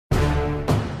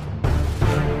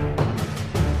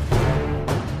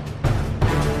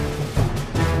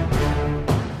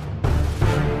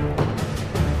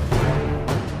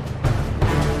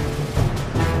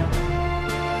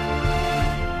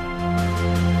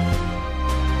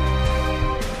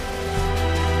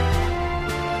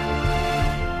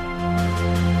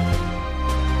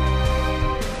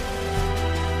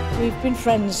we've been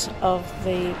friends of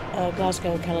the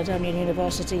Glasgow Caledonian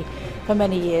University for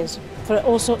many years, for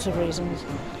all sorts of reasons.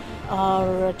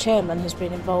 Our chairman has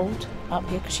been involved up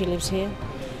here because she lives here.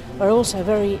 We're also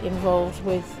very involved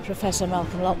with Professor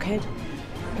Malcolm Lockhead,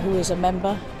 who is a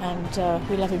member, and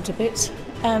we love him to bits.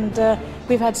 And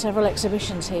we've had several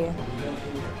exhibitions here.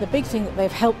 The big thing that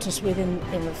they've helped us with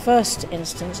in the first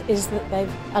instance is that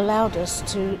they've allowed us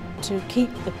to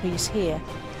keep the piece here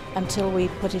until we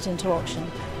put it into auction.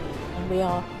 And we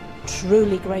are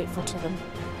truly grateful to them.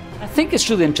 I think it's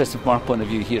really interesting from our point of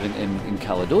view here in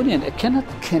Caledonia, and it kind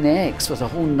of connects with a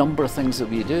whole number of things that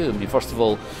we do. I mean, first of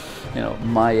all, you know,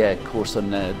 my course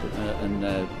on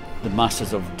the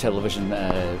Masters of Television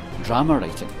Drama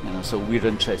Writing, you know, so we're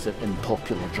interested in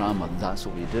popular drama, that's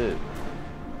what we do.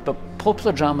 But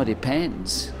popular drama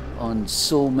depends on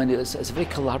so many, it's a very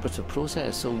collaborative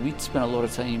process, so we spend a lot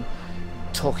of time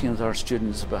talking with our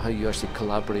students about how you actually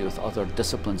collaborate with other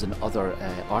disciplines and other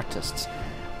artists.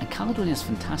 And Caledonia is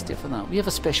fantastic for that. We have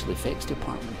a special effects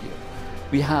department here.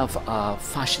 We have a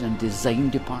fashion and design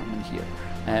department here.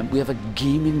 We have a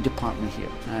gaming department here.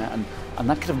 And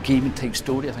that kind of gaming type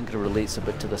story, I think it relates a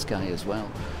bit to this guy as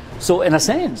well. So in a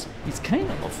sense, he's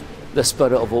kind of the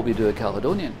spirit of what we do at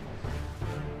Caledonian.